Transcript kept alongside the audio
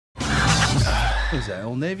Is that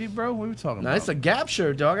Old Navy, bro? What are we talking about? Nah, it's a Gap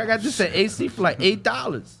shirt, dog. I got this at AC for like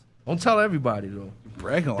 $8. Don't tell everybody though.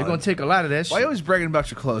 Bragging a lot. They're gonna take a lot of that shit. Why are you always bragging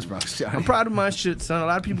about your clothes, bro? I'm proud of my shit, son. A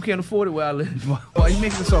lot of people can't afford it where I live. Why are you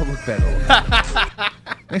making this all look better?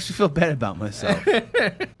 Makes me feel bad about myself.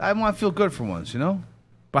 I want to feel good for once, you know?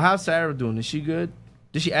 But how's Sarah doing? Is she good?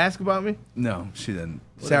 Did she ask about me? No, she didn't.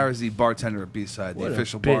 Sarah's the bartender at B-Side, the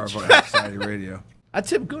official bar of bitch. our Society Radio. I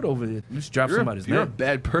tip good over there. Just drop somebody's You're a name.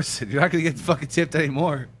 bad person. You're not going to get fucking tipped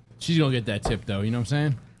anymore. She's gonna get that tip though. You know what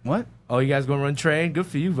I'm saying? What? Oh, you guys gonna run train? Good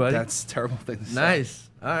for you, buddy. That's a terrible thing to say. Nice.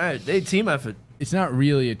 All right, they team effort. It's not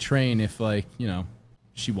really a train if, like, you know,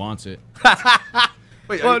 she wants it.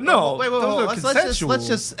 Wait, Well, no, Wait, those are consensual. let's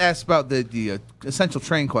just ask about the essential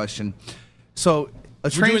train question. So, a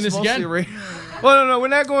train doing this again? Well, no, we're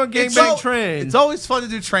not going gangbang train. It's always fun to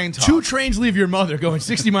do train talk. 2 trains leave your mother going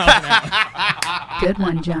 60 miles an hour. Good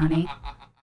one, Johnny.